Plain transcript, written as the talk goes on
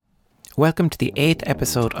Welcome to the 8th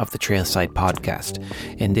episode of the Trailside podcast.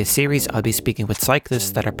 In this series, I'll be speaking with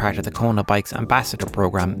cyclists that are part of the Kona Bikes Ambassador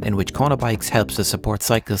Programme, in which Kona Bikes helps to support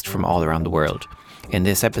cyclists from all around the world. In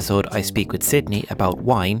this episode, I speak with Sydney about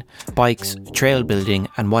wine, bikes, trail building,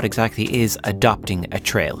 and what exactly is adopting a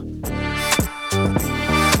trail.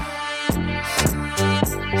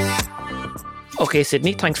 Okay,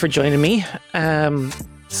 Sydney, thanks for joining me.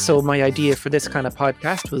 So my idea for this kind of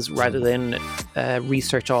podcast was, rather than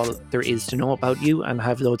research all there is to know about you and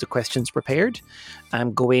have loads of questions prepared,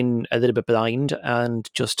 go in a little bit blind and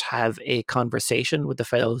just have a conversation with the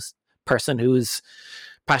fellow person who's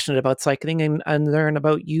passionate about cycling and learn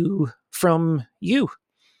about you from you.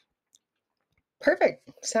 Perfect.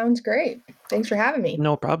 Sounds great. Thanks for having me.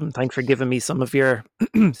 No problem. Thanks for giving me some of your,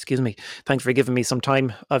 excuse me, thanks for giving me some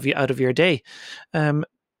time out of your day.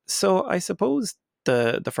 So I suppose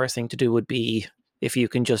the first thing to do would be if you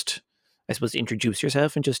can just, I suppose, introduce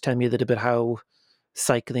yourself and just tell me a little bit how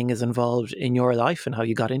cycling is involved in your life and how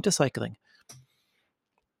you got into cycling.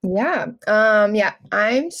 Yeah.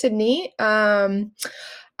 I'm Sydney. I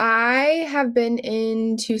have been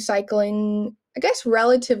into cycling, I guess,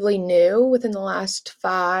 relatively new within the last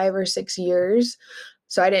 5 or 6 years.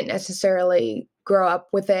 So I didn't necessarily grow up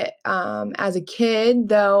with it as a kid,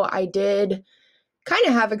 though I did kind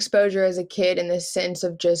of have exposure as a kid in the sense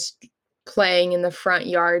of just playing in the front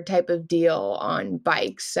yard type of deal on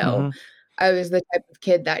bikes. So I was the type of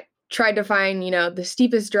kid that tried to find, the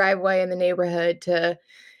steepest driveway in the neighborhood to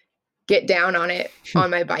get down on it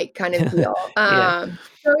on my bike kind of deal. Yeah.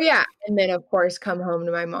 So yeah, and then of course come home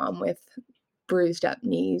to my mom with bruised up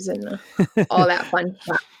knees and all that fun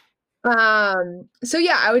stuff. So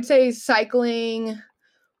yeah, I would say cycling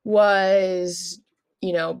was,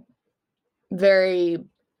 very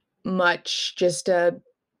much just a,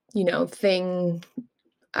 thing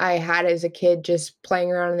I had as a kid, just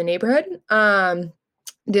playing around in the neighborhood.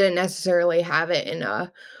 Didn't necessarily have it in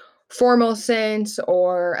a formal sense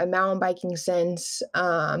or a mountain biking sense.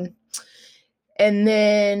 And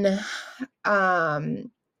then,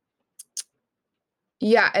 and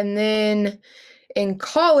then in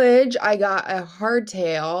college, I got a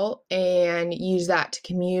hardtail and used that to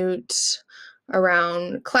commute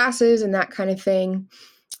around classes and that kind of thing.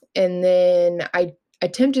 And then I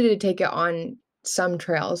attempted to take it on some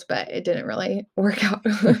trails, but it didn't really work out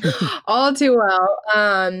all too well.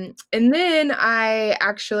 And then I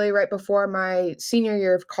actually, right before my senior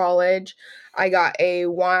year of college, I got a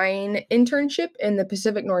wine internship in the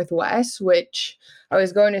Pacific Northwest, which I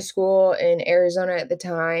was going to school in Arizona at the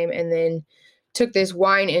time, and then took this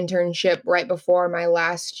wine internship right before my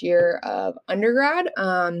last year of undergrad.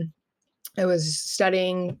 I was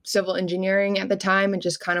studying civil engineering at the time and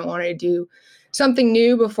just kind of wanted to do something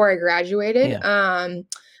new before I graduated. Yeah.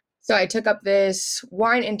 So I took up this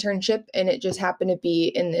wine internship, and it just happened to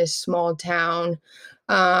be in this small town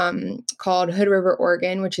called Hood River,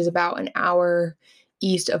 Oregon, which is about an hour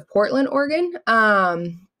east of Portland, Oregon.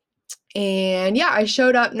 And yeah, I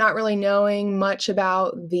showed up not really knowing much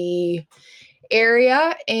about the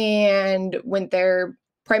area and went there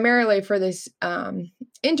primarily for this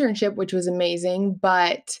internship, which was amazing.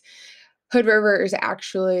 But Hood River has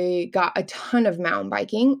actually got a ton of mountain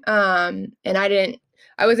biking. And I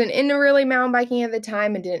wasn't into really mountain biking at the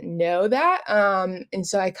time and didn't know that. And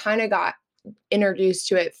so I kind of got introduced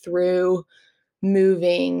to it through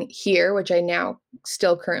moving here, which I now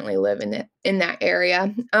still currently live in that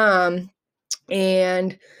area. And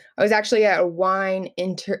I was actually at a wine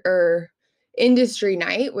industry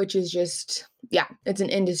night, which is just, it's an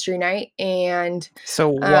industry night. And So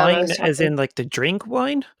wine as in like the drink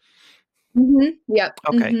wine? Yep.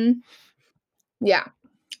 Okay. Yeah.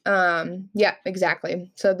 Yeah, exactly.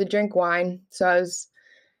 So the drink wine. So I was,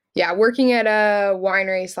 working at a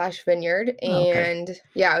winery / vineyard. And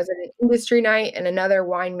I was at an industry night, and another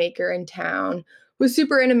winemaker in town was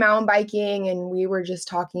super into mountain biking, and we were just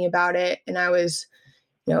talking about it, and I was,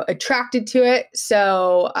 attracted to it.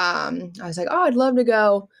 So I was like, oh, I'd love to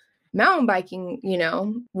go mountain biking,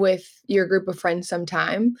 with your group of friends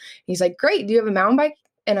sometime. He's like, great. Do you have a mountain bike?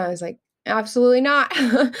 And I was like, absolutely not.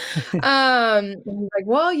 He's like,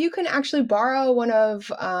 well, you can actually borrow one of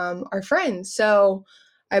our friends. So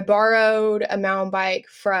I borrowed a mountain bike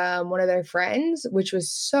from one of their friends, which was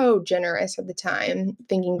so generous at the time,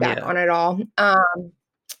 thinking back on it all.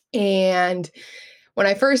 And when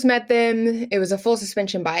I first met them, it was a full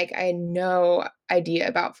suspension bike. I had no idea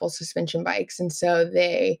about full suspension bikes. And so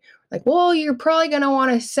they were like, well, you're probably going to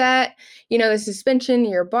want to set, the suspension,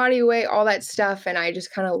 your body weight, all that stuff. And I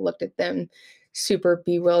just kind of looked at them super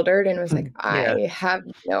bewildered and was like, Yeah. I have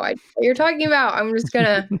no idea what you're talking about. I'm just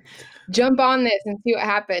gonna jump on this and see what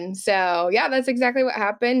happens. So yeah, that's exactly what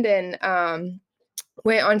happened. And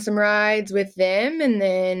went on some rides with them, and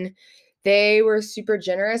then they were super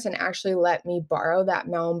generous and actually let me borrow that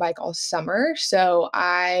mountain bike all summer. So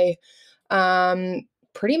I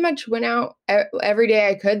pretty much went out every day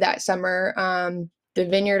I could that summer. The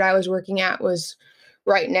vineyard I was working at was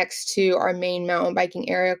right next to our main mountain biking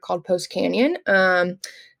area called Post Canyon.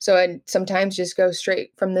 So I'd sometimes just go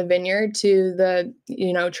straight from the vineyard to the,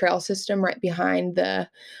 trail system right behind the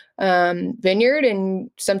vineyard, and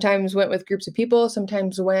sometimes went with groups of people,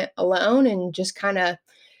 sometimes went alone, and just kind of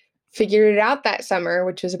figured it out that summer,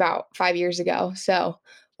 which was about 5 years ago. So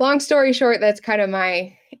long story short, that's kind of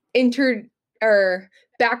my inter or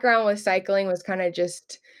background with cycling, was kind of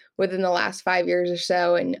just within the last 5 years or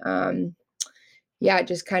so. And yeah, it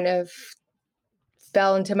just kind of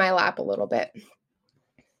fell into my lap a little bit.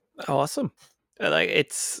 Awesome. Like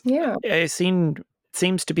Yeah. I've seen, it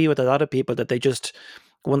seems to be with a lot of people that they just,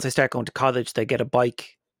 once they start going to college, they get a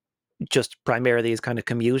bike just primarily as kind of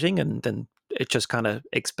commuting, and then it just kind of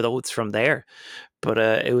explodes from there. But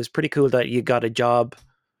it was pretty cool that you got a job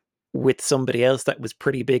with somebody else that was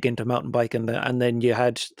pretty big into mountain biking, and then you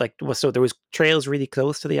had like, so there was trails really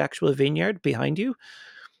close to the actual vineyard behind you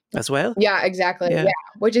as well. Yeah, exactly. Yeah. Yeah,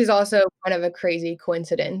 which is also kind of a crazy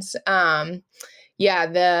coincidence. Yeah,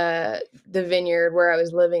 the vineyard where I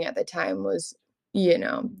was living at the time was,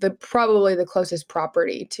 the probably the closest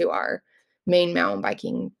property to our main mountain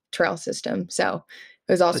biking trail system. So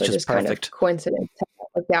it was That's also just just kind of perfect. coincidence how it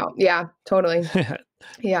worked out. Yeah, totally.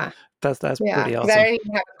 Yeah, That's yeah. pretty Because I awesome. didn't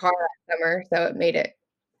even have a car that summer, so it made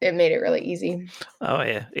it really easy. Oh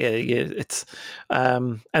yeah, yeah, yeah. It's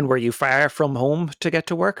and were you far from home to get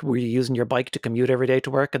to work? Were you using your bike to commute every day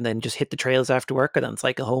to work and then just hit the trails after work and then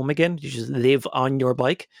cycle home again? You just live on your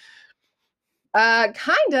bike?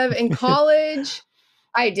 Kind of. In college,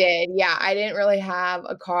 I did. Yeah, I didn't really have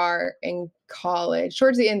a car in college.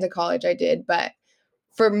 Towards the end of college, I did, but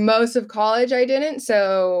for most of college, I didn't.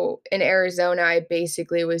 So in Arizona, I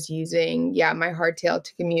basically was using, yeah, my hardtail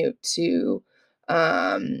to commute to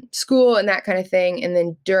school and that kind of thing. And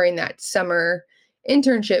then during that summer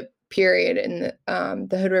internship period in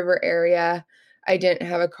the Hood River area, I didn't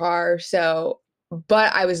have a car. So,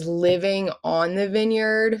 but I was living on the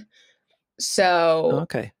vineyard. So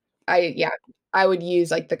Okay. yeah, I would use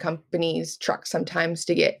like the company's truck sometimes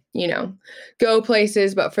to get, go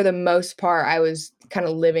places, but for the most part I was kind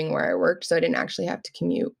of living where I worked, so I didn't actually have to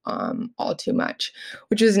commute all too much,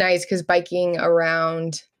 which was nice because biking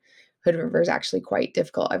around Hood River is actually quite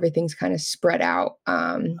difficult. Everything's kind of spread out.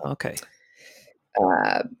 Okay.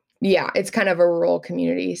 Uh, yeah, it's kind of a rural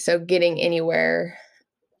community, so getting anywhere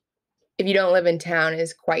if you don't live in town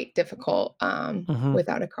is quite difficult Hmm.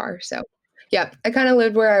 without a car. So, yeah, I kind of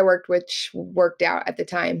lived where I worked, which worked out at the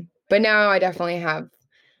time. But now I definitely have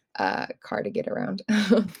a car to get around.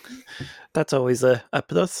 That's always a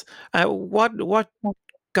plus. What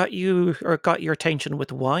got you or got your attention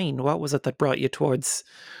with wine? What was it that brought you towards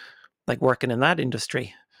like working in that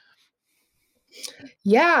industry?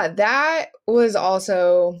 Yeah, that was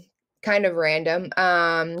also kind of random.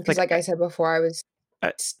 Because Like, like I said before, I was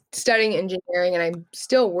uh, studying engineering, and I'm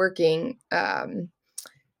still working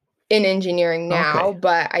in engineering now, okay.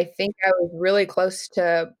 but I think I was really close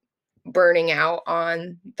to burning out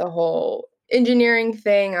on the whole engineering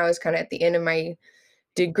thing. I was kind of at the end of my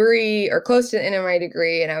degree, or close to the end of my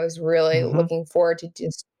degree, and I was really Hmm. looking forward to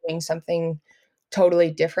just doing something totally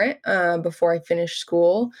different before I finished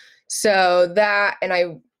school. So that, and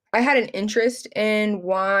I had an interest in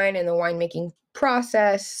wine and the winemaking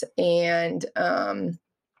process, and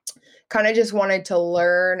kind of just wanted to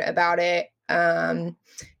learn about it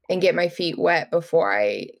and get my feet wet before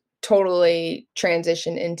I totally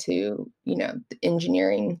transitioned into, the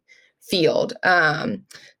engineering field.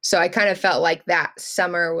 So I kind of felt like that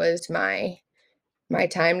summer was my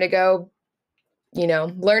time to go,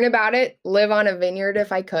 learn about it, live on a vineyard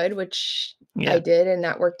if I could, which I Yeah. did, and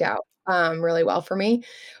that worked out really well for me.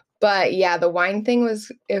 But yeah, the wine thing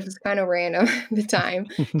it was kind of random at the time,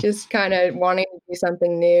 just kind of wanting to do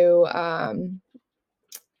something new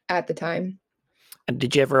at the time. And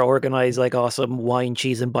did you ever organize like awesome wine,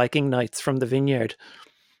 cheese, and biking nights from the vineyard?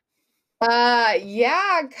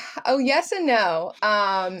 Yeah. Oh, yes and no.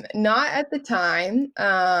 Not at the time.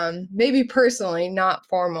 Maybe personally, not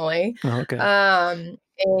formally. Okay. Um,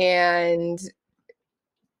 and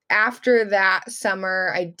after that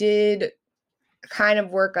summer, I did kind of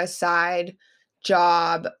work a side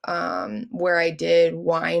job where I did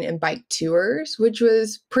wine and bike tours, which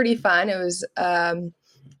was pretty fun. It was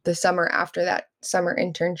the summer after that summer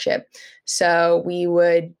internship. So we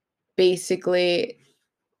would basically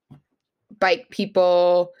bike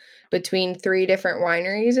people between 3 different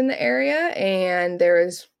wineries in the area, and there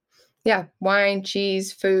was, yeah, wine,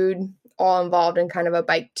 cheese, food, all involved in kind of a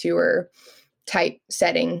bike tour type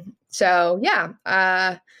setting. So yeah,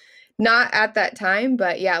 not at that time,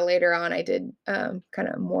 but yeah, later on I did kind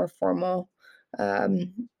of more formal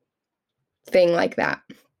um, thing like that.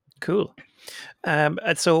 Cool. And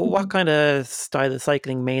so what Mhm. kind of style of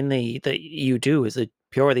cycling mainly that you do? Is it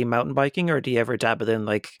purely mountain biking, or do you ever dabble in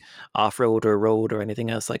like off-road or road or anything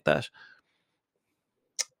else like that?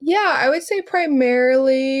 Yeah, I would say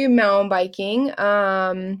primarily mountain biking.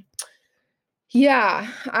 Yeah,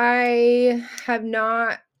 I have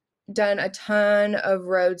not done a ton of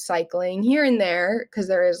road cycling here and there because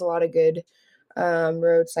there is a lot of good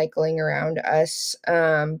road cycling around us.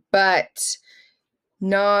 But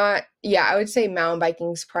not, yeah, I would say mountain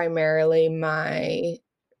biking is primarily my,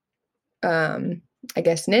 um, I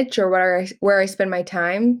guess, niche or where I spend my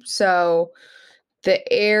time. So the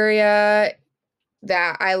area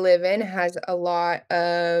that I live in has a lot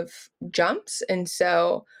of jumps. And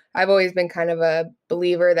so I've always been kind of a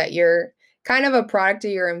believer that you're kind of a product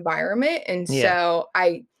of your environment. And Yeah. so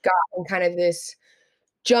I got in kind of this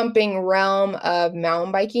jumping realm of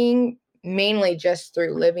mountain biking mainly just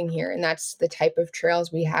through living here. And that's the type of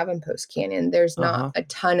trails we have in Post Canyon. There's not Uh-huh. a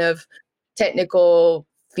ton of technical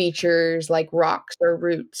features like rocks or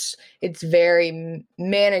roots. It's very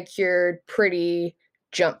manicured, pretty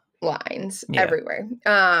jump lines Yeah. everywhere.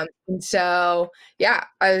 And so, yeah,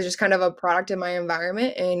 I was just kind of a product of my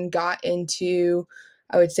environment and got into,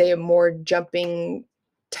 I would say, a more jumping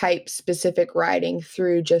type specific riding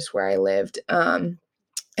through just where I lived.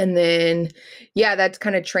 And then, yeah, that's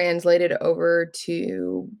kind of translated over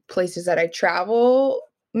to places that I travel.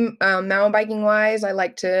 Mountain biking wise, I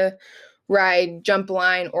like to ride jump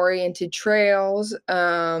line oriented trails.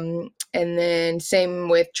 And then same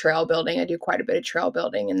with trail building. I do quite a bit of trail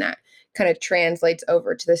building, and that kind of translates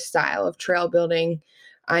over to the style of trail building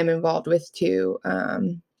I'm involved with too.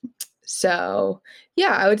 So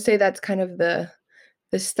yeah, I would say that's kind of the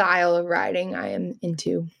style of riding I am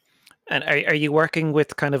into. And are you working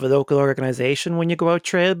with kind of a local organization when you go out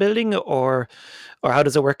trail building, or how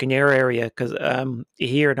does it work in your area? Because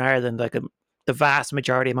here in Ireland, like the vast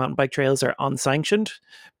majority of mountain bike trails are unsanctioned,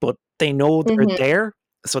 but they know they're Mhm. there,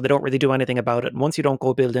 so they don't really do anything about it. And once you don't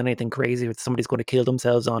go build anything crazy that somebody's going to kill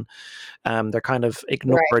themselves on, they're kind of Right.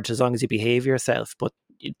 ignored as long as you behave yourself. But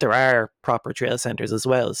there are proper trail centers as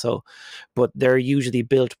well. So, but they're usually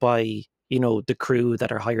built by the crew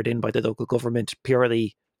that are hired in by the local government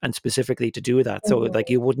purely and specifically to do that. So, like, Mhm.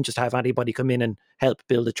 you wouldn't just have anybody come in and help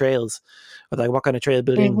build the trails. Or like, what kind of trail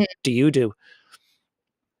building Mhm. do you do?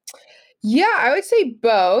 Yeah, I would say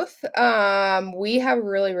both. We have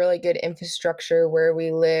really, really good infrastructure where we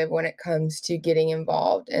live when it comes to getting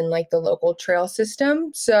involved in like the local trail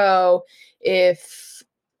system. So if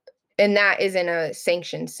and that is in a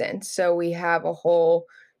sanctioned sense. So we have a whole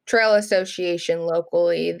trail association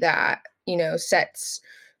locally that, sets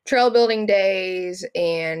trail building days,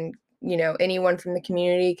 and, anyone from the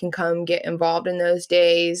community can come get involved in those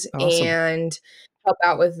days Awesome. and help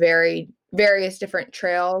out with various different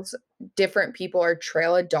trails. Different people are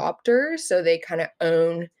trail adopters, so they kind of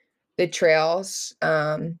own the trails.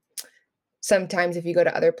 Sometimes if you go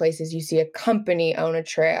to other places, you see a company own a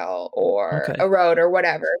trail or Okay. a road or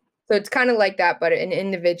whatever. So it's kind of like that, but an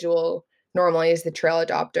individual normally is the trail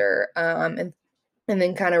adopter, and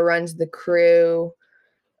then kind of runs the crew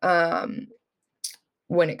um,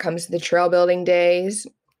 when it comes to the trail building days.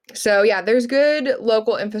 So yeah, there's good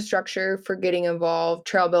local infrastructure for getting involved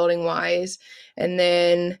trail building wise, and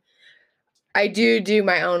then I do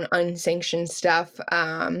my own unsanctioned stuff.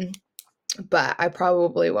 But I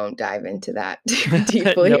probably won't dive into that too No,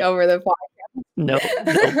 deeply over the no, no.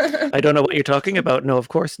 podcast. I don't know what you're talking about. No, of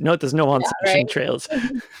course. No, there's no Yeah, right? unsanctioned trails.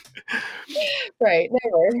 Right,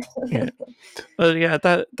 never. Yeah. Well, yeah,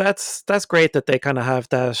 that's great that they kind of have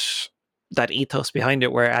that ethos behind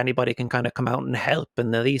it where anybody can kind of come out and help,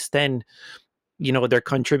 and at least then they're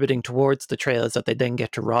contributing towards the trails that they then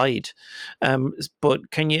get to ride. But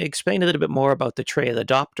can you explain a little bit more about the trail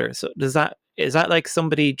adopter? So is that like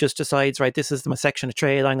somebody just decides, right, this is my section of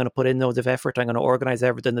trail, I'm going to put in loads of effort, I'm going to organize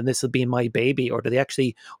everything, and this will be my baby, or do they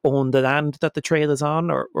actually own the land that the trail is on,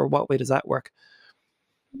 or what way does that work?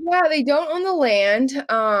 Yeah, they don't own the land.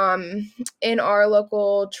 In our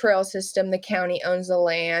local trail system, the county owns the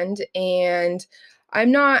land, and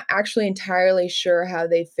I'm not actually entirely sure how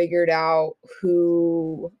they figured out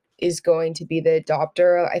who is going to be the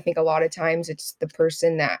adopter. I think a lot of times it's the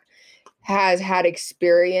person that has had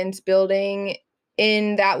experience building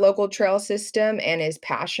in that local trail system and is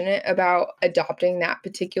passionate about adopting that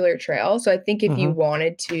particular trail. So I think if you Hmm.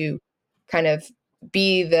 wanted to kind of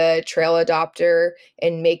be the trail adopter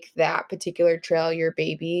and make that particular trail your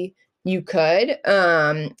baby, you could.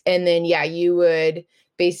 And then, yeah, you would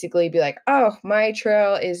basically be like, oh, my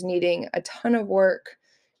trail is needing a ton of work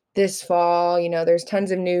this fall. There's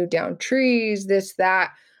tons of new down trees, this,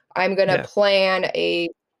 that. I'm going to Yeah, plan a,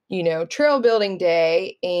 trail building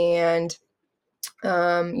day and,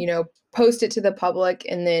 post it to the public.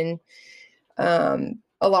 And then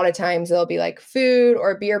a lot of times there'll be like food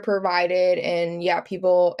or beer provided. And yeah,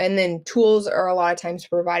 people, and then tools are a lot of times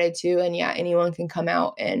provided too. And yeah, anyone can come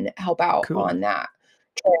out and help out cool. on that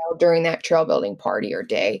trail during that trail building party or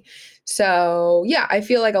day. So yeah, I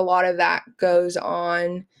feel like a lot of that goes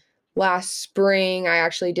on. Last spring, I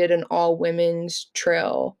actually did an all women's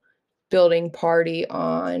trail building party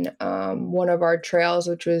on one of our trails,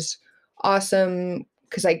 which was awesome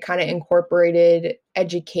because I kind of incorporated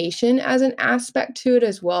education as an aspect to it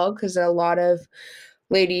as well. Because a lot of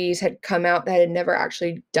ladies had come out that had never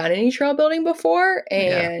actually done any trail building before.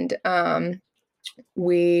 Yeah. And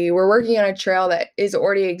we were working on a trail that is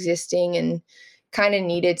already existing and kind of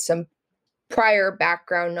needed some prior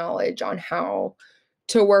background knowledge on how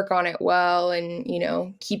to work on it well and,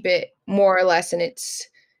 keep it more or less in its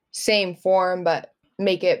same form, but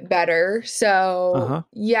make it better. So, Uh-huh.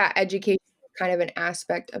 yeah, education is kind of an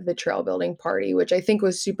aspect of the trail building party, which I think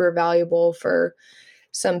was super valuable for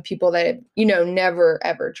some people that have, never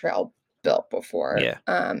ever trail built before. Yeah.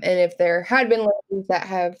 And if there had been ladies that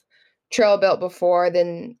have trail built before,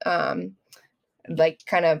 then like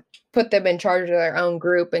kind of put them in charge of their own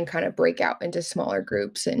group and kind of break out into smaller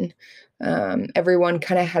groups. And everyone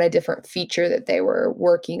kind of had a different feature that they were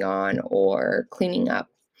working on or cleaning up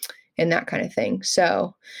and that kind of thing.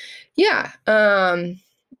 So yeah,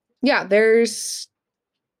 yeah, there's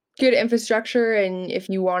good infrastructure. And if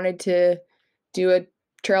you wanted to do a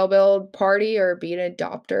trail build party or be an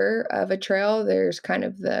adopter of a trail, there's kind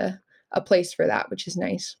of a place for that, which is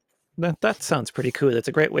nice. That sounds pretty cool. It's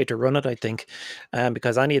a great way to run it, I think,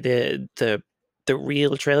 because any of the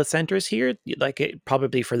real trail centers here, like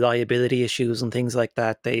probably for liability issues and things like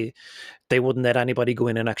that, they wouldn't let anybody go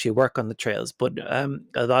in and actually work on the trails. But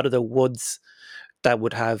a lot of the woods that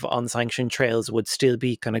would have unsanctioned trails would still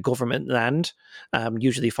be kind of government land,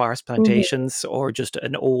 usually forest Mhm. plantations or just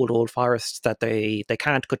an old forest that they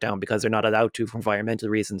can't cut down because they're not allowed to for environmental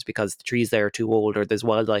reasons because the trees there are too old or there's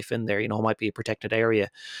wildlife in there. It might be a protected area.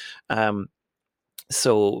 Um,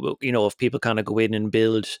 so if people kind of go in and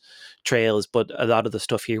build trails, but a lot of the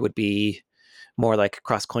stuff here would be more like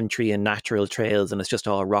cross country and natural trails, and it's just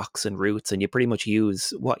all rocks and roots, and you pretty much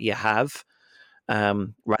use what you have,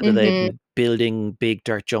 rather Mhm. than building big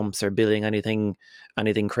dirt jumps or building anything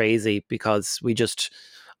crazy. Because we just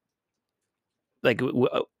like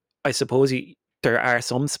I suppose there are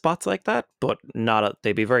some spots like that, but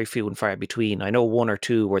they'd be very few and far between. I know one or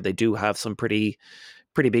two where they do have some pretty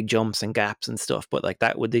big jumps and gaps and stuff, but like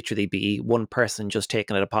that would literally be one person just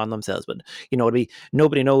taking it upon themselves. But it'd be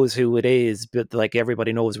nobody knows who it is, but like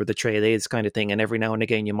everybody knows where the trail is, kind of thing. And every now and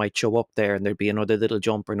again you might show up there and there'd be another little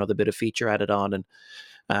jump or another bit of feature added on.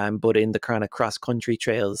 And but in the kind of cross country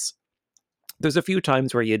trails, there's a few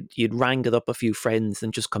times where you'd wrangle up a few friends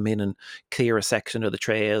and just come in and clear a section of the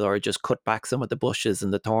trail, or just cut back some of the bushes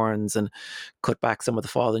and the thorns and cut back some of the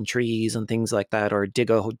fallen trees and things like that, or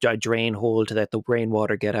dig a drain hole to let the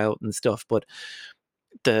rainwater get out and stuff. But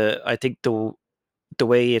I think the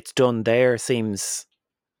way it's done there seems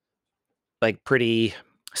like pretty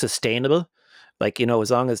sustainable. Like, as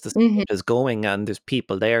long as the Mhm. support is going and there's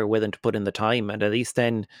people there willing to put in the time, and at least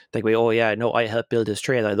then they go, oh yeah, no, I helped build this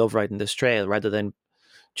trail. I love riding this trail, rather than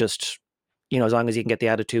just, as long as you can get the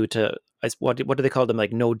attitude to, what do they call them?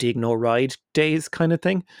 Like no dig, no ride days kind of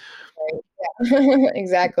thing. Right. Yeah.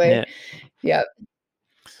 Exactly. Yeah. Yep.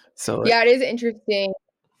 So, Yeah, it is interesting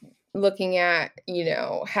looking at,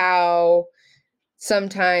 how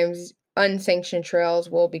sometimes unsanctioned trails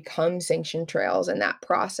will become sanctioned trails in that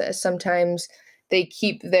process. Sometimes they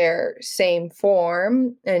keep their same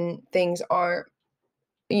form and things aren't,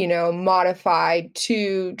 modified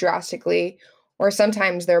too drastically, or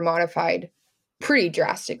sometimes they're modified pretty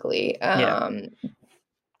drastically. yeah.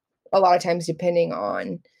 A lot of times depending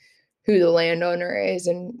on who the landowner is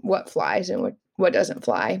and what flies and what doesn't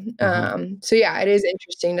fly. Hmm. So yeah, it is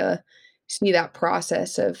interesting to see that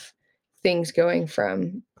process of things going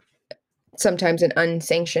from sometimes an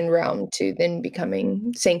unsanctioned realm to then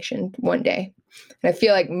becoming sanctioned one day. And I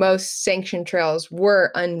feel like most sanctioned trails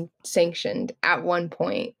were unsanctioned at one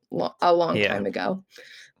point a long Yeah. time ago.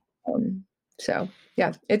 So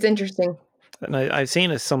yeah, it's interesting. And I've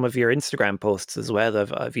seen some of your Instagram posts as well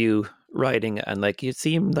of you riding, and like you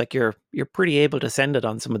seem like you're pretty able to send it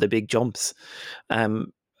on some of the big jumps.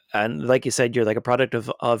 Um, and like you said, you're like a product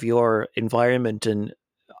of your environment. And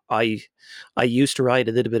I I used to ride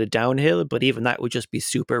a little bit of downhill, but even that would just be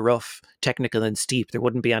super rough, technical, and steep. There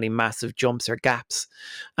wouldn't be any massive jumps or gaps.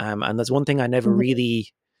 And there's one thing I never Mhm.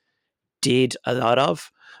 really did a lot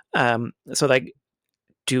of. So like,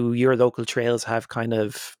 do your local trails have kind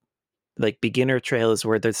of like beginner trails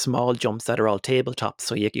where there's small jumps that are all tabletops,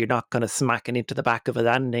 so you're not kind of smacking into the back of a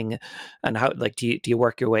landing? And how, like, do you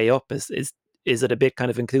work your way up? Is it a bit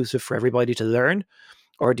kind of inclusive for everybody to learn,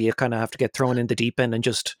 or do you kind of have to get thrown in the deep end and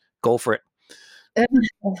just go for it?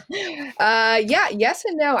 Yeah, yes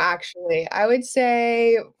and no, actually. I would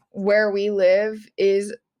say where we live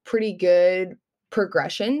is pretty good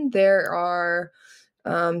progression. There are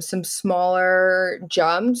some smaller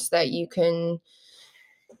jumps that you can,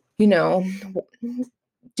 you know,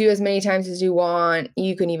 do as many times as you want.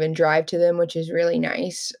 You can even drive to them, which is really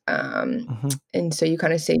nice. Hmm. And so you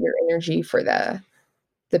kind of save your energy for the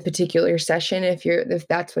particular session if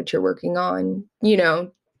that's what you're working on,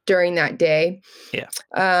 during that day. Yeah.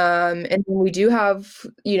 And then we do have,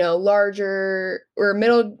 larger or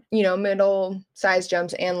middle size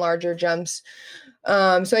jumps and larger jumps.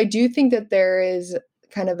 So I do think that there is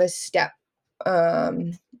kind of a step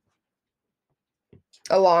um,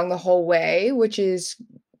 along the whole way, which is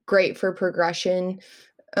great for progression.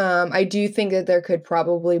 I do think that there could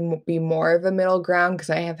probably be more of a middle ground because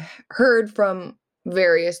I have heard from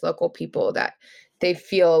various local people that they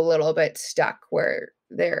feel a little bit stuck where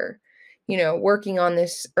they're, working on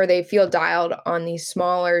this, or they feel dialed on these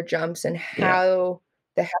smaller jumps, and Yeah. how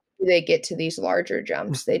the heck do they get to these larger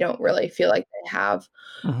jumps? They don't really feel like they have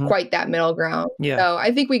Mm-hmm. quite that middle ground. Yeah. So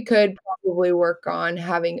I think we could probably work on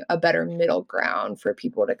having a better middle ground for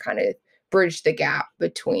people to kind of bridge the gap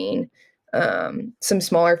between some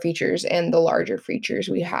smaller features and the larger features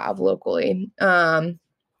we have locally.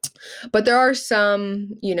 But there are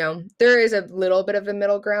some, there is a little bit of a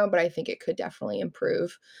middle ground, but I think it could definitely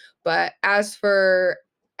improve. But as for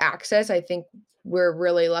access, I think we're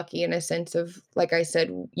really lucky in a sense of, like I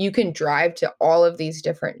said, you can drive to all of these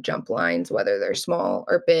different jump lines, whether they're small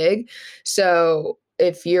or big. So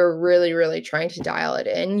if you're really, really trying to dial it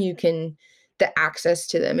in, the access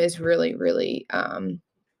to them is really, really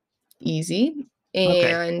easy,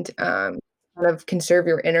 Okay. and kind of conserve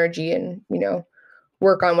your energy and,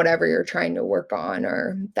 work on whatever you're trying to work on,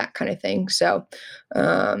 or that kind of thing. So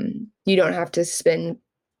you don't have to spend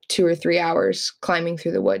 2 or 3 hours climbing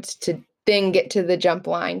through the woods to then get to the jump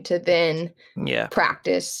line to then Yeah.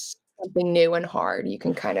 practice something new and hard. You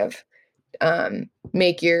can kind of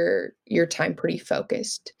make your time pretty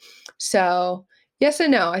focused. So yes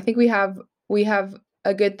and no. I think we have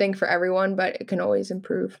a good thing for everyone, but it can always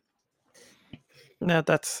improve. No,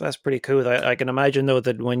 that's pretty cool. I can imagine though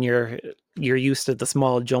that when you're used to the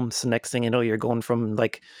small jumps, the next thing you know, you're going from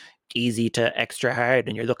like easy to extra hard,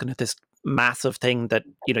 and you're looking at this massive thing that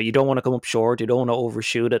you don't want to come up short, you don't want to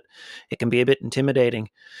overshoot it. It can be a bit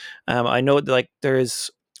intimidating. I know that, like,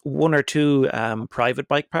 there's one or two private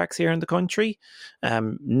bike parks here in the country.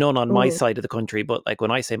 None on my Mhm. side of the country, but like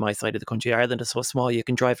when I say my side of the country, Ireland is so small you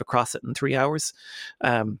can drive across it in 3 hours.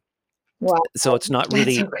 Um, Wow, so it's not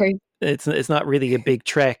that's so really crazy. it's not really a big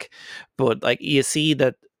trek, but like you see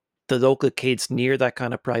that the local kids near that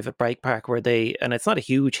kind of private bike park where and it's not a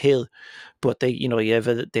huge hill, but they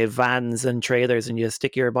have vans and trailers, and you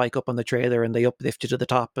stick your bike up on the trailer and they uplift you to the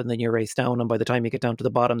top, and then you race down, and by the time you get down to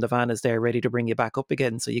the bottom, the van is there ready to bring you back up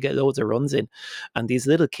again. So you get loads of runs in, and these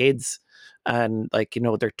little kids, and like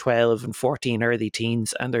they're 12 and 14, early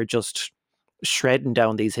teens, and they're just shredding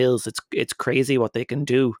down these hills. It's crazy what they can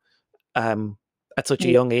do um, at such a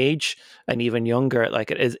Yeah. young age, and even younger.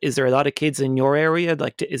 Like, is there a lot of kids in your area?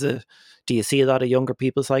 Like, do you see a lot of younger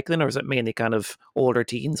people cycling, or is it mainly kind of older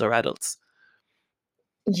teens or adults?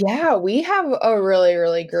 Yeah, we have a really,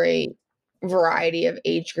 really great variety of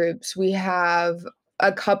age groups. We have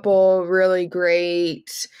a couple really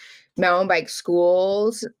great mountain bike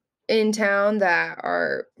schools in town that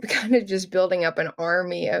are kind of just building up an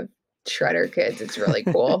army of shredder kids. It's really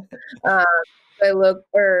cool. Um,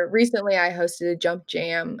 recently I hosted a jump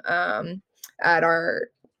jam at our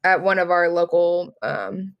at one of our local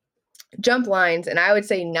jump lines, and I would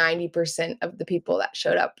say 90% of the people that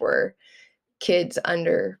showed up were kids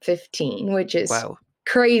under 15, which is Wow.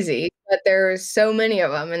 crazy, but there were so many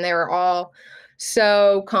of them, and they were all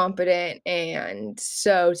so competent and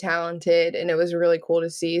so talented, and it was really cool to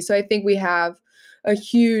see. So I think we have a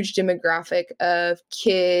huge demographic of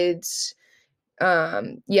kids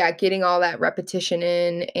yeah, getting all that repetition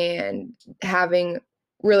in and having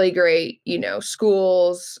really great,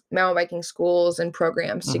 schools, mountain biking schools and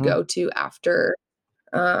programs to Hmm. go to after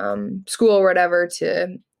school or whatever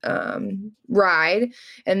to ride.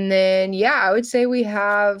 And then, yeah, I would say we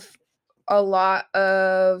have a lot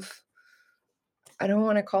of, I don't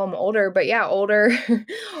want to call them older, but yeah, older,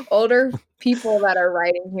 older people that are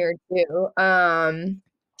riding here too.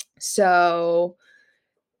 So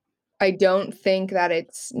I don't think that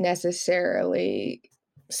it's necessarily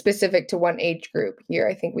specific to one age group here.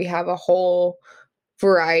 I think we have a whole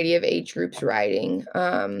variety of age groups riding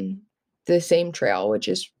the same trail, which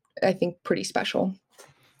is, I think, pretty special.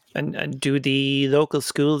 And do the local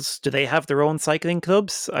schools, do they have their own cycling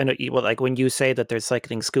clubs? I know well, like when you say that there's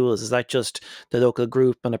cycling schools, is that just the local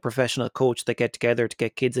group and a professional coach that get together to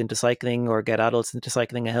get kids into cycling or get adults into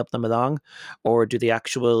cycling and help them along? Or do the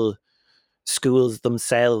actual schools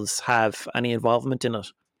themselves have any involvement in it?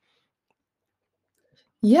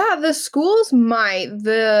 Yeah, the schools might.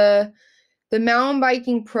 The mountain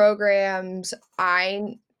biking programs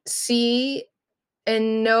I see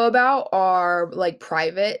and know about are like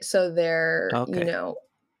private, so they're, Okay.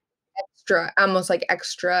 extra, almost like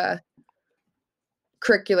extra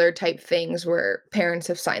curricular type things where parents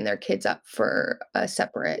have signed their kids up for a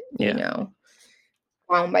separate, Yeah.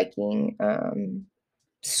 mountain biking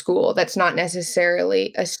school that's not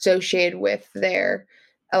necessarily associated with their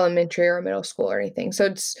elementary or middle school or anything.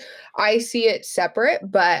 So I see it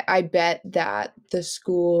separate, but I bet that the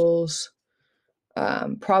schools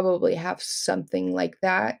probably have something like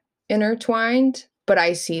that intertwined, but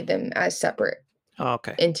I see them as separate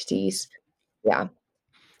Okay. entities. Yeah.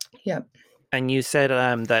 Yep. And you said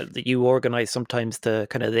that you organize sometimes the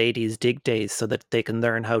kind of ladies' dig days so that they can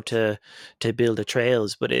learn how to build the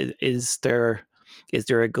trails. But is there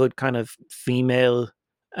a good kind of female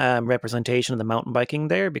representation of the mountain biking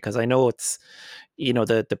there? Because I know it's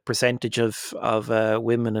the percentage of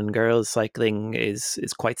women and girls cycling is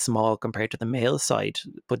quite small compared to the male side.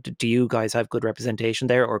 But do you guys have good representation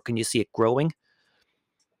there, or can you see it growing?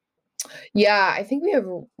 Yeah, I think we have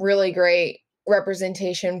really great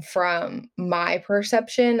representation from my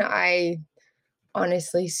perception. I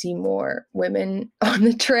honestly see more women on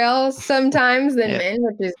the trail sometimes than Yeah, men,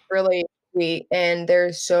 which is really sweet. And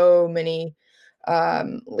there's so many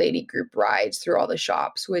lady group rides through all the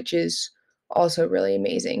shops, which is also really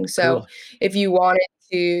amazing. So cool. if you wanted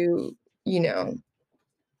to, you know,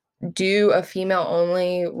 do a female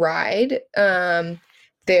only ride,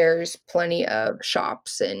 there's plenty of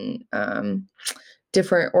shops and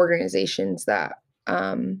different organizations that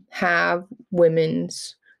have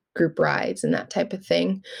women's group rides and that type of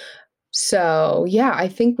thing. So, yeah, I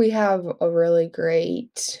think we have a really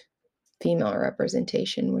great female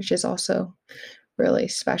representation, which is also really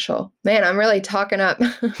special. Man, I'm really talking up.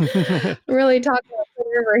 I'm really talking up the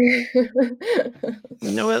river here.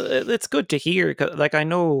 No, well, it's good to hear. Like I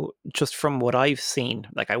know just from what I've seen,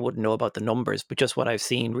 like I wouldn't know about the numbers, but just what I've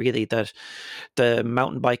seen, really, that the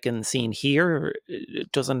mountain biking scene here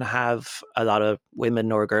doesn't have a lot of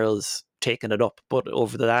women or girls taking it up. But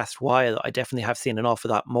over the last while, I definitely have seen an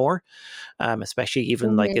awful lot more, especially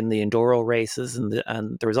even like Mhm. in the enduro races,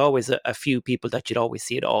 and there was always a few people that you'd always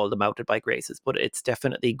see at all the mountain bike races. But it's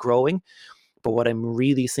definitely growing. But what I'm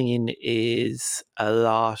really seeing is a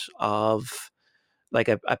lot of like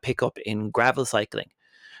a pickup in gravel cycling,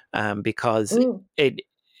 because Mm. it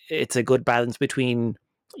it's a good balance between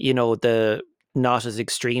the not as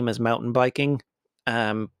extreme as mountain biking,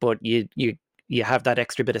 but you have that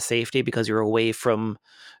extra bit of safety because you're away from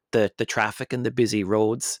the traffic and the busy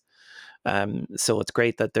roads. So it's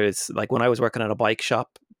great that there's like when I was working at a bike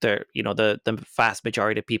shop, there the vast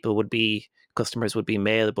majority of people would be customers would be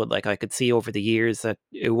male, but like I could see over the years that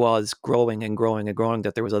it was growing and growing and growing,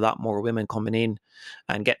 that there was a lot more women coming in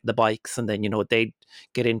and getting the bikes, and then they'd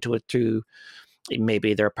get into it through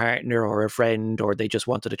maybe their partner or a friend, or they just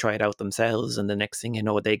wanted to try it out themselves, and the next thing you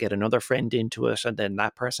know, they get another friend into it, and then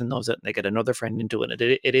that person loves it and they get another friend into it.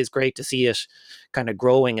 It is great to see it kind of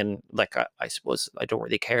growing. And like I suppose I don't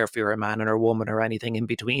really care if you're a man or a woman or anything in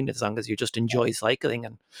between, as long as you just enjoy cycling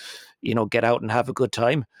and get out and have a good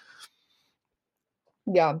time.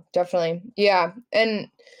 Yeah, definitely. Yeah. And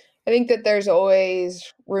I think that there's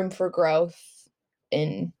always room for growth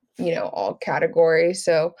in, all categories.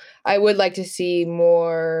 So I would like to see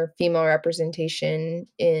more female representation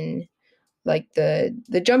in like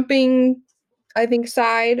the jumping, I think,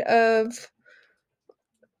 side of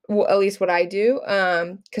at least what I do.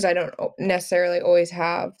 Because I don't necessarily always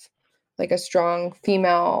have like a strong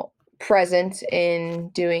female presence in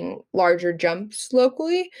doing larger jumps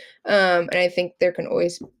locally. And I think there can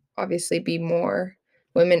always obviously be more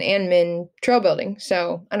women and men trail building.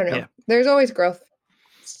 So I don't know. Yeah. There's always growth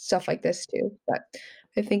stuff like this too, but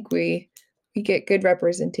I think we get good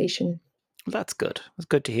representation. Well, that's good. It's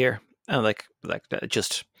good to hear. And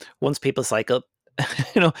just once people cycle,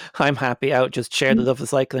 I'm happy out. Just share the love of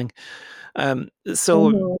cycling.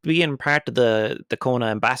 So Mhm. being part of the Kona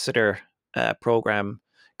Ambassador program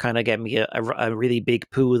kind of gave me a really big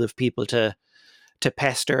pool of people to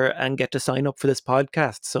pester and get to sign up for this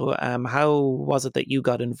podcast. So how was it that you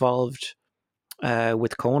got involved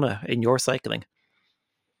with Kona in your cycling?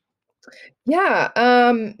 Yeah,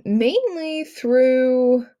 mainly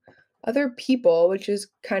through other people, which is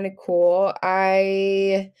kind of cool.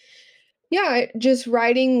 Yeah, just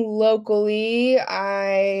writing locally,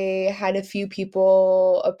 I had a few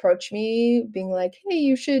people approach me being like, "Hey,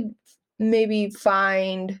 you should maybe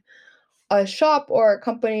find a shop or a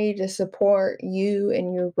company to support you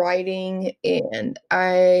in your writing." And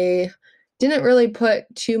I didn't really put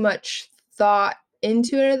too much thought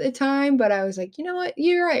into it at the time, but I was like, "You know what?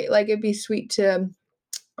 You're right. Like it'd be sweet to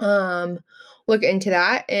um look into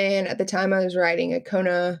that." And at the time I was writing a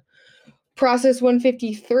Kona Process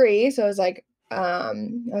 153, so I was like,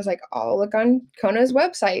 "I'll look on Kona's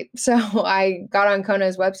website." So I got on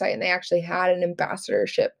Kona's website and they actually had an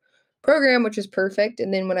ambassadorship program, which was perfect.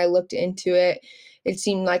 And then when I looked into it, it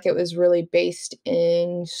seemed like it was really based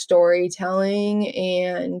in storytelling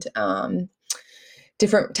and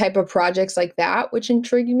different type of projects like that, which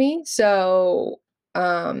intrigued me. So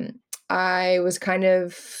um, I was kind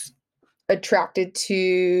of attracted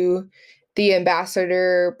to the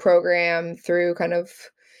ambassador program through kind of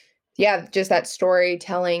yeah, just that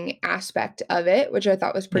storytelling aspect of it, which I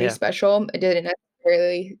thought was pretty Yeah, special. I didn't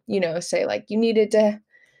necessarily, say like you needed to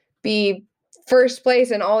be first place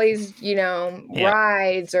in all these, yeah,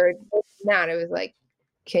 rides or that. It was like,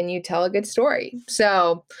 can you tell a good story?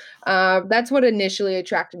 So that's what initially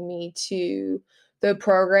attracted me to the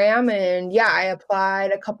program. And yeah, I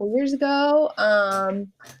applied a couple years ago. I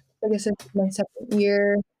guess it's my second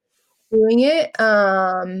year doing it.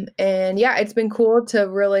 And yeah, it's been cool to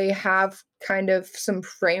really have kind of some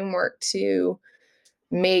framework to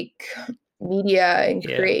make media and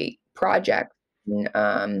yeah. create projects.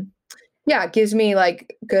 And, yeah, it gives me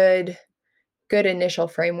like good initial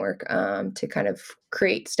framework to kind of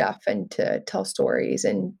create stuff and to tell stories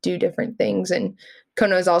and do different things. And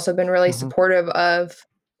Kona has also been really Hmm. supportive of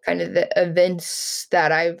kind of the events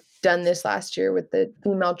that I've done this last year with the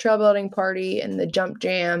female trail building party and the jump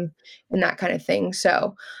jam and that kind of thing.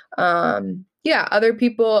 So, yeah, other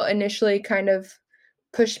people initially kind of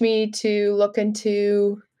pushed me to look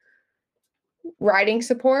into writing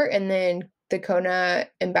support, and then the Kona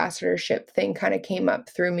ambassadorship thing kind of came up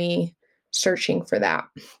through me searching for that.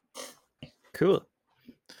 Cool.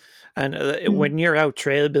 And Mm. when you're out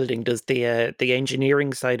trail building, does the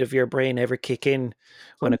engineering side of your brain ever kick in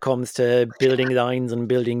when it comes to building lines and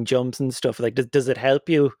building jumps and stuff? Like, does it help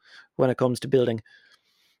you when it comes to building?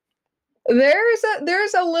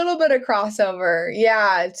 There's a little bit of crossover.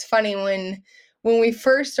 Yeah, it's funny when we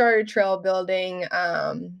first started trail building,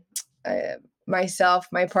 myself,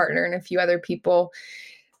 my partner, and a few other people,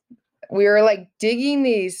 we were like digging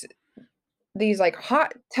these like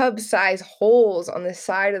hot tub size holes on the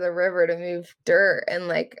side of the river to move dirt, and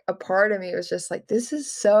like a part of me was just like, this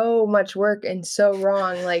is so much work and so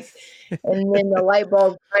wrong, like. And then the light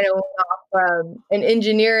bulb kind of went off from an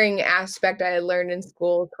engineering aspect I had learned in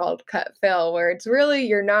school called cut fill, where it's really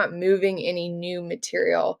you're not moving any new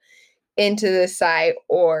material into the site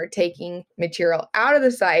or taking material out of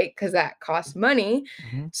the site because that costs money.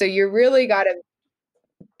 Hmm. So you really got to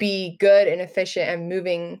be good and efficient and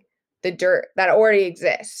moving the dirt that already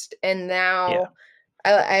exists. And Yeah. now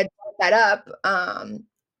I had brought that up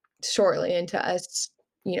shortly into us,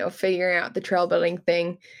 figuring out the trail building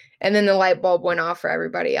thing. And then the light bulb went off for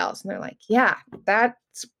everybody else. And they're like, yeah, that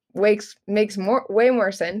makes way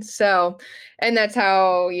more sense. So, and that's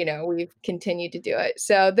how, we've continued to do it.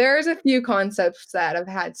 So there's a few concepts that have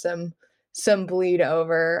had some bleed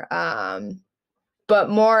over. But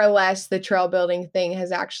more or less the trail building thing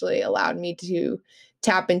has actually allowed me to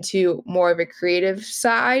tap into more of a creative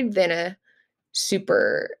side than a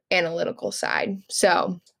super analytical side.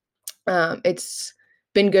 So it's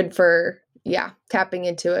been good for, yeah, tapping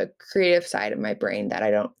into a creative side of my brain that I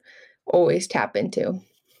don't always tap into.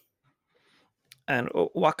 And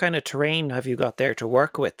what kind of terrain have you got there to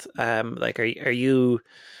work with? Like, are you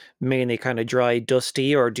mainly kind of dry,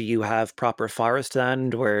 dusty, or do you have proper forest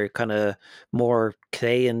land where kind of more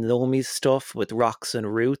clay and loamy stuff with rocks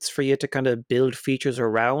and roots for you to kind of build features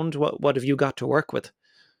around? What have you got to work with?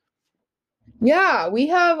 Yeah, we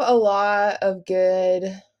have a lot of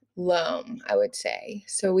good loam, I would say.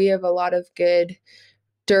 So we have a lot of good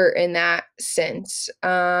dirt in that sense.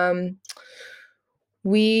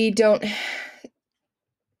 We don't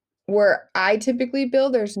Where I typically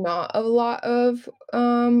build, there's not a lot of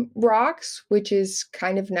rocks, which is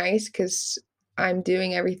kind of nice because I'm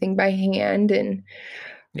doing everything by hand, and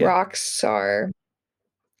Yeah. rocks are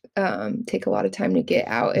take a lot of time to get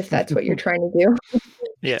out if that's what you're trying to do.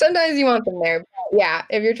 Yeah. Sometimes you want them there. But yeah,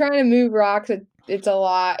 if you're trying to move rocks, it's a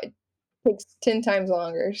lot. It takes 10 times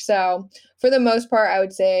longer. So for the most part, I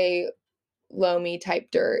would say loamy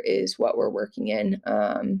type dirt is what we're working in.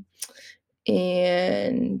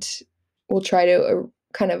 And we'll try to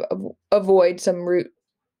kind of avoid some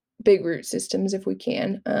big root systems if we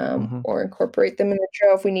can, Hmm. or incorporate them in the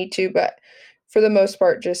trail if we need to. But for the most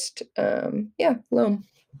part, just yeah, loam.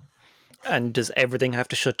 And does everything have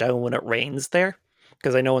to shut down when it rains there?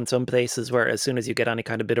 Because I know in some places where as soon as you get any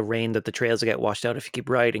kind of bit of rain that the trails will get washed out if you keep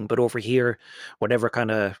riding. But over here, whatever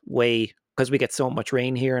kind of way, because we get so much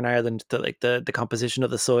rain here in Ireland, that like the composition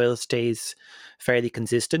of the soil stays fairly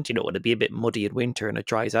consistent. You know, it'll be a bit muddy in winter and it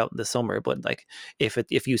dries out in the summer. But like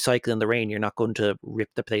if you cycle in the rain, you're not going to rip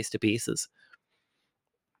the place to pieces.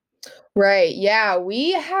 Right. Yeah,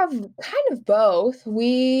 we have kind of both.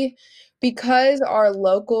 Because our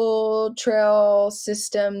local trail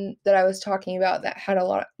system that I was talking about that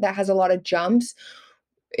has a lot of jumps,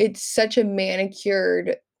 it's such a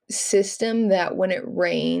manicured system that when it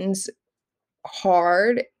rains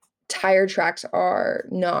hard, tire tracks are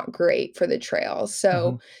not great for the trails. Hmm.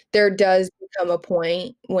 So there does become a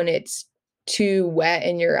point when it's too wet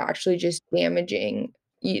and you're actually just damaging,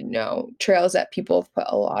 trails that people have put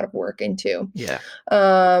a lot of work into. Yeah.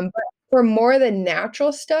 But for more the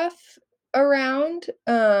natural stuff around,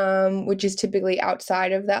 which is typically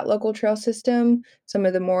outside of that local trail system, some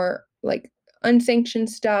of the more like unsanctioned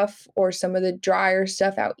stuff or some of the drier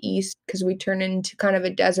stuff out east, because we turn into kind of a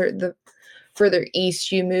desert the further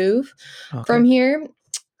east you move from Okay. here.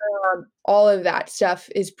 All of that stuff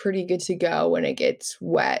is pretty good to go when it gets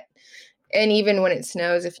wet. And even when it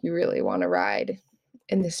snows, if you really want to ride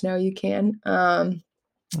in the snow, you can. Hmm.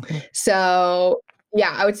 So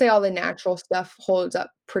yeah, I would say all the natural stuff holds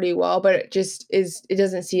up pretty well, but it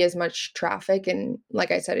doesn't see as much traffic. And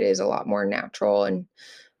like I said, it is a lot more natural and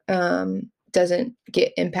doesn't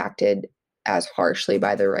get impacted as harshly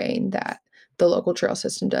by the rain that the local trail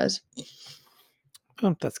system does.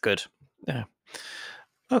 Oh, that's good. Yeah.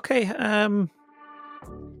 Okay.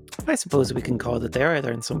 I suppose we can call it there. I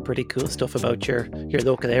learned some pretty cool stuff about your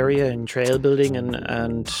local area and trail building, and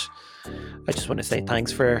I just want to say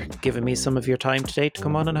thanks for giving me some of your time today to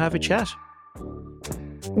come on and have a chat.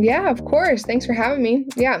 Yeah, of course. Thanks for having me.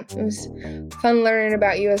 Yeah, it was fun learning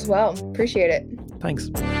about you as well. Appreciate it. Thanks.